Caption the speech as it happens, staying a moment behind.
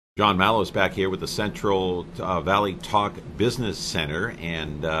John Mallow's back here with the Central Valley Talk Business Center,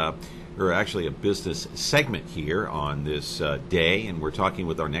 and we're actually a business segment here on this day, and we're talking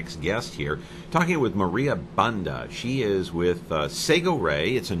with our next guest here, talking with Maria Banda. She is with Sago.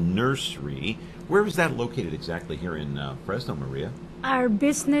 It's a nursery. Where is that located exactly here in Fresno, Maria? Our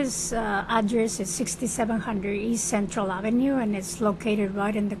business address is 6700 East Central Avenue, and it's located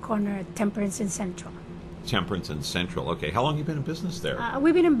right in the corner of Temperance and Central. Temperance and Central. Okay. How long have you been in business there?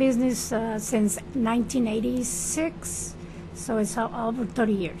 We've been in business since 1986, so it's over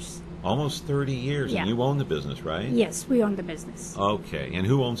 30 years. Almost 30 years, yeah. And you own the business, right? Yes, we own the business. Okay. And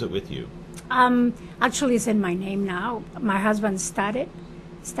who owns it with you? Actually, it's in my name now. My husband started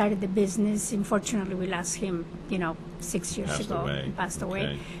the business. Unfortunately, we lost him, 6 years ago. He passed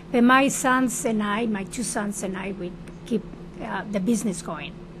away. But my sons and I, my two sons and I, we keep the business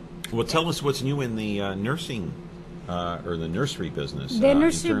going. Well, tell us what's new in the nursing or the nursery business. The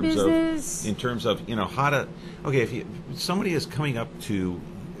nursery business. In terms of, how to, if somebody is coming up to,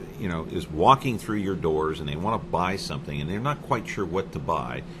 is walking through your doors and they want to buy something and they're not quite sure what to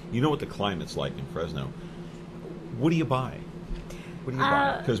buy. You know what the climate's like in Fresno. What do you buy? What do you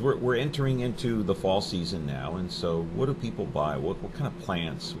buy? Because we're entering into the fall season now, and so what do people buy? What kind of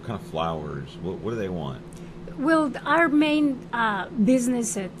plants? What kind of flowers? What do they want? Well, our main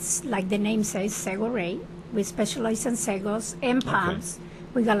business, it's like the name says, Sago. We specialize in sagos and palms. Okay.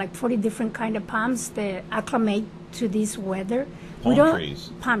 We got like 40 different kind of palms that acclimate to this weather. Palm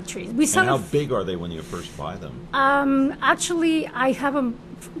trees. Palm trees. And how big are they when you first buy them? Actually, I have them.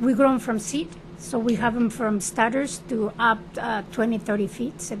 We grow them from seed. So we have them from starters to up 20, 30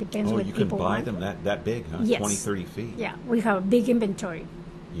 feet. So it depends what people want. You can buy them that big, huh? Yes. 20, 30 feet. Yeah, we have a big inventory.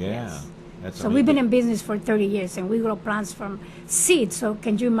 Yeah. Yes. So we've been in business for 30 years, and we grow plants from seed. So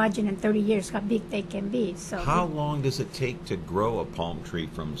can you imagine in 30 years how big they can be? So how long does it take to grow a palm tree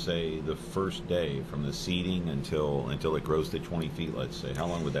from, say, the first day, from the seeding until it grows to 20 feet, let's say? How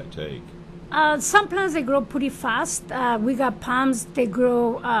long would that take? Some plants, they grow pretty fast. We got palms, they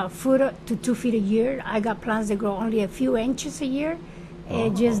grow foot to 2 feet a year. I got plants that grow only a few inches a year.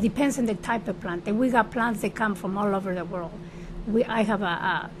 It just depends on the type of plant. And we got plants that come from all over the world. I have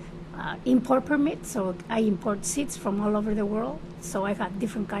a import permit, so I import seeds from all over the world. So I have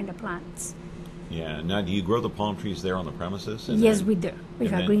different kind of plants. Yeah. Now, do you grow the palm trees there on the premises? Yes, we do. We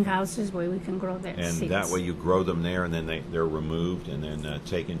have greenhouses where we can grow their seeds. And that way you grow them there, and then they're removed and then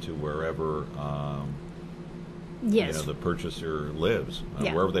taken to wherever the purchaser lives,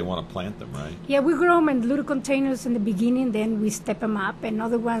 wherever they want to plant them, right? Yeah, we grow them in little containers in the beginning, then we step them up, and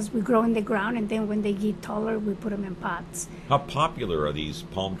other ones we grow in the ground, and then when they get taller, we put them in pots. How popular are these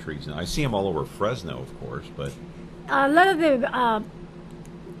palm trees now? I see them all over Fresno, of course, but... A lot of the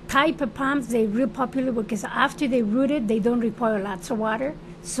type of palms, they're real popular because after they rooted, they don't require lots of water,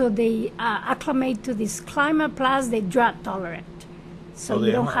 so they acclimate to this climate, plus they drought tolerant. So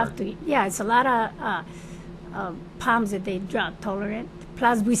you don't have to... Yeah, it's a lot of... palms that they drought tolerant.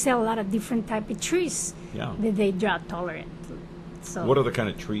 Plus, we sell a lot of different type of trees that they drought tolerant. So, what other kind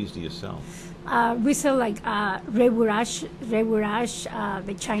of trees do you sell? We sell like redwood ash,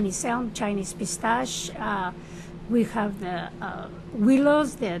 the Chinese elm, Chinese pistache. We have the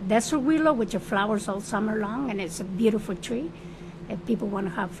willows, the desert willow, which are flowers all summer long, and it's a beautiful tree. If people want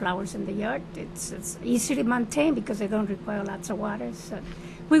to have flowers in the yard, it's easy to maintain because they don't require lots of water. So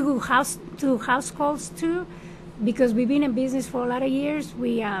we do house calls too, because we've been in business for a lot of years.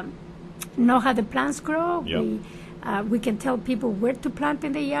 We know how the plants grow. Yep. We can tell people where to plant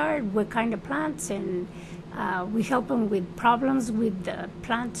in the yard, what kind of plants, and we help them with problems with the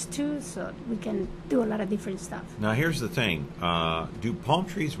plants too, so we can do a lot of different stuff. Now here's the thing. Do palm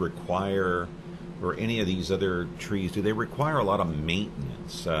trees require, or any of these other trees, do they require a lot of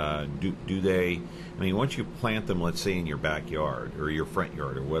maintenance? Do they, once you plant them, let's say in your backyard or your front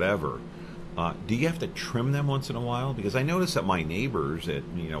yard or whatever, do you have to trim them once in a while? Because I notice that my neighbors at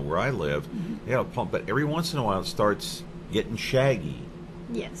where I live, they have a palm, but every once in a while it starts getting shaggy.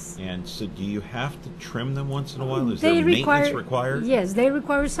 Yes. And so do you have to trim them once in a while? Is there maintenance required? Yes, they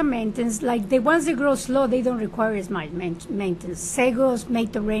require some maintenance. Like the ones that grow slow, they don't require as much maintenance. Sagos,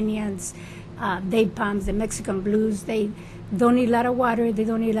 Mediterraneans, date palms, the Mexican blues, they don't need a lot of water, they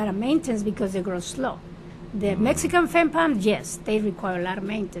don't need a lot of maintenance because they grow slow. The Mexican fan palms, yes, they require a lot of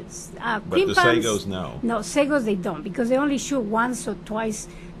maintenance. But the Sagos, no. No, Sagos, they don't, because they only shoot once or twice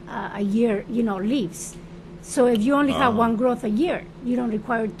a year, leaves. So if you only have one growth a year, you don't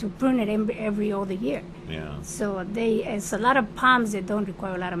require to prune it every other year. Yeah. So it's a lot of palms that don't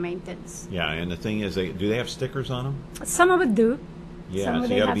require a lot of maintenance. Yeah, and the thing is, do they have stickers on them? Some of it do. Yeah,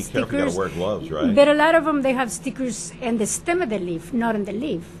 so you got to be careful. You got to wear gloves, right? But a lot of them, they have stickers in the stem of the leaf, not in the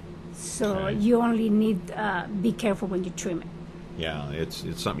leaf. So Okay. you only need be careful when you trim it. Yeah, it's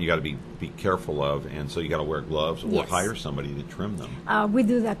something you got to be careful of, and so you got to wear gloves or Yes. hire somebody to trim them. We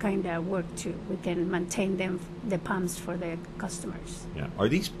do that kind of work too. We can maintain them, the palms for the customers. Yeah, are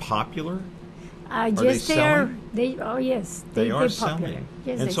these popular? Yes, they they are. selling? They yes, They are they're selling. popular.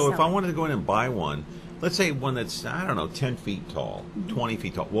 Yes, And they so if sell. I wanted to go in and buy one, let's say one that's, I don't know, 10 feet tall, Mm-hmm. 20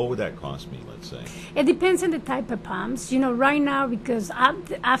 feet tall, what would that cost me, let's say? It depends on the type of palms. Right now, because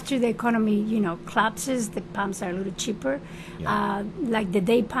after the economy, collapses, the palms are a little cheaper. Yeah. Like the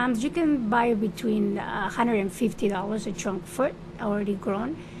day palms, you can buy between $150 a trunk foot, already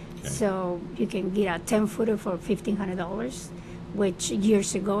grown. Okay. So you can get a 10-footer for $1,500, which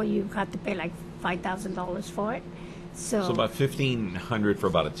years ago you had to pay like $5,000 for it. So So about 1,500 for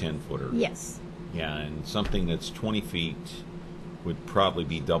about a 10-footer. yes. Yeah, and something that's 20 feet would probably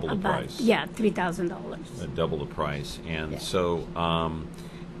be double the About, price. yeah, $3,000. Double the price. And Yeah. so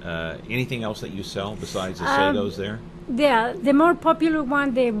anything else that you sell besides the Sagos there? The more popular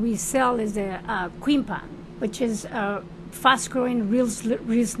one that we sell is the queen palm, which is fast-growing,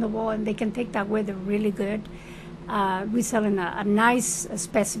 reasonable, and they can take that weather really good. We sell in a nice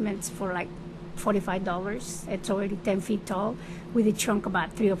specimens for like $45. It's already 10 feet tall with a trunk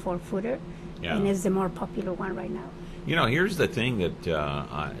about 3 or 4 footer, Yeah. and it's the more popular one right now. Here's the thing that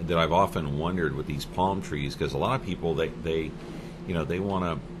that I've often wondered with these palm trees, because a lot of people they want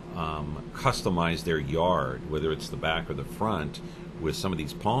to customize their yard, whether it's the back or the front, with some of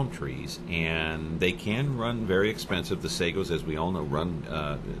these palm trees, and they can run very expensive. The Sagos, as we all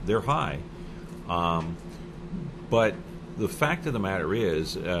know, they're high, but the fact of the matter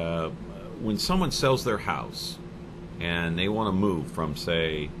is, when someone sells their house and they want to move from,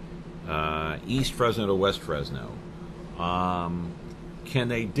 say, East Fresno to West Fresno, can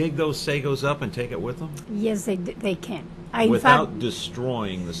they dig those Sagos up and take it with them Yes, they can. In without fact,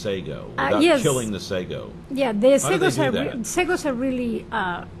 destroying the Sago, without yes. killing the Sago? yeah, the How do they Sagos do are that? Sagos are really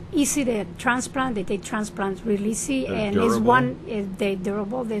easy to transplant. They take transplants really easy, They're and durable? they're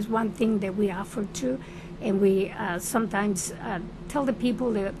durable. There's one thing that we offer too, and we sometimes tell the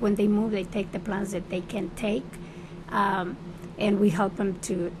people that when they move, they take the plants that they can take, and we help them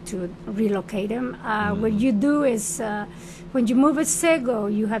to relocate them. What you do is when you move a Sago,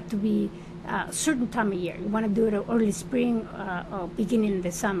 you have to be a certain time of year. You want to do it early spring or beginning of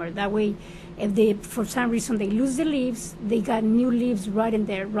the summer. That way, if they for some reason they lose the leaves, they got new leaves right in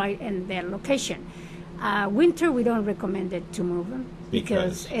their location. Winter, we don't recommend it to move them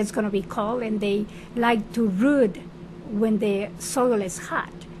because it's going to be cold, and they like to root when the soil is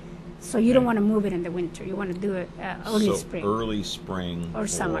hot. So you don't want to move it in the winter. You want to do it early spring. Early spring Or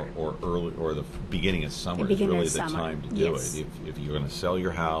summer. or early or the beginning of summer The is beginning really of the summer. time to do Yes. it. If you're going to sell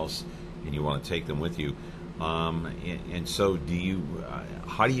your house and you want to take them with you, and so do you?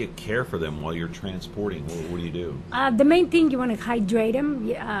 How do you care for them while you're transporting? What do you do? The main thing, you want to hydrate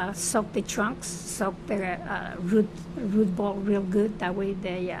them, soak the trunks, soak the root ball real good. That way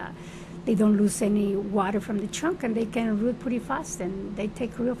they don't lose any water from the trunk, and they can root pretty fast, and they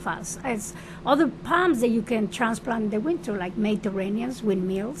take real fast. As other palms that you can transplant in the winter, like Mediterraneans,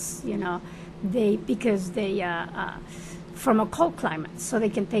 windmills, because they from a cold climate, so they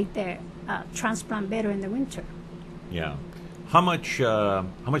can take the transplant better in the winter. Yeah. How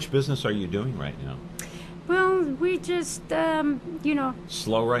much business are you doing right now? Well, we just,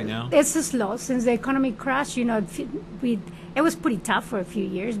 Slow right now? it's slow since the economy crashed. It was pretty tough for a few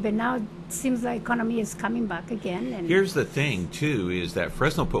years, but now it seems like economy is coming back again. And Here's the thing, too, is that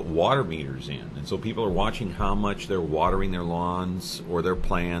Fresno put water meters in. And so people are watching how much they're watering their lawns or their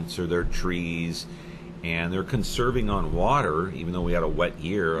plants or their trees. And they're conserving on water, even though we had a wet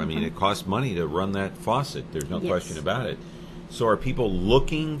year. I mean, it costs money to run that faucet. There's no Yes. question about it. So are people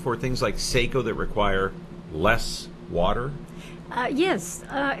looking for things like Sago that require less water? Yes,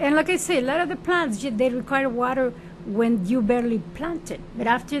 and like I say, a lot of the plants, they require water when you barely plant it. But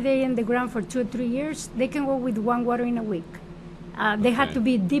after they're in the ground for 2 or 3 years, they can go with one watering a week. They have Okay. to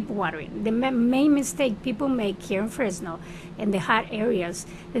be deep watering. The main mistake people make here in Fresno, in the hot areas,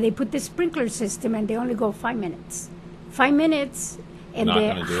 that they put the sprinkler system and they only go 5 minutes. 5 minutes and Not the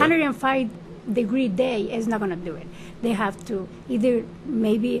gonna do it? 105-degree day is not going to do it. They have to either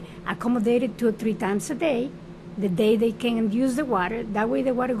maybe accommodate it 2 or 3 times a day, the day they can use the water. That way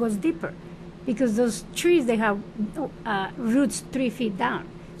the water goes deeper. Because those trees, they have roots 3 feet down.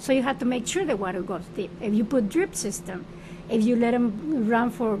 So you have to make sure the water goes deep. If you put drip system, if you let them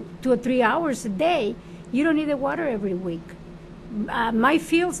run for 2 or 3 hours a day, you don't need the water every week. My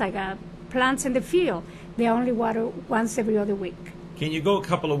fields, I got plants in the field. They only water once every other week. Can you go a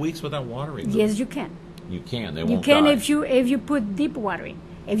couple of weeks without watering them? Yes, you can. You can. They You won't can die. if you put deep watering.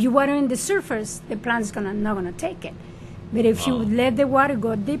 If you water in the surface, the plant's not gonna take it. But if you let the water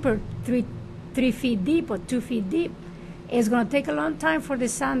go deeper, 3 feet deep or 2 feet deep, it's gonna take a long time for the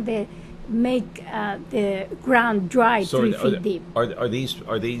sun to make the ground dry So 3 feet deep. Are these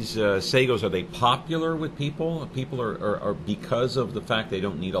sagos? Are they popular with people? People are because of the fact they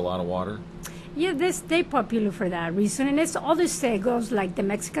don't need a lot of water. Yeah, they're popular for that reason. And it's other sagos, like the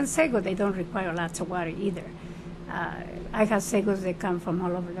Mexican sago, they don't require lots of water either. I have sagos that come from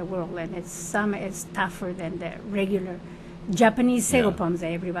all over the world, and it's tougher than the regular Japanese sago palms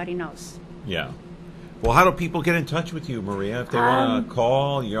that everybody knows. Yeah. Well, how do people get in touch with you, Maria? If they want to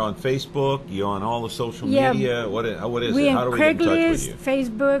call, you're on Facebook, you're on all the social media. What is it? How do we get in touch with you?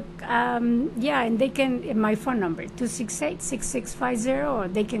 Facebook, and they can, my phone number, 268-6650, or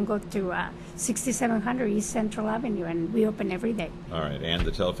they can go to 6700 East Central Avenue, and we open every day. All right, and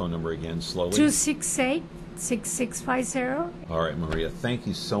the telephone number again, slowly. 268-6650. All right, Maria, thank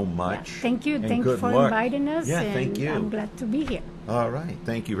you so much. Yeah, thank you. And Thank you for inviting us. Yeah, thank you. I'm glad to be here. All right.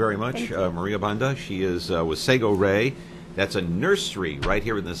 Thank you very much, Thank you. Maria Banda. She is with Sago Ray. That's a nursery right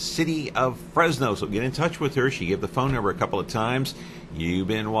here in the city of Fresno. So get in touch with her. She gave the phone number a couple of times. You've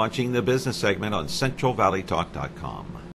been watching the business segment on CentralValleyTalk.com.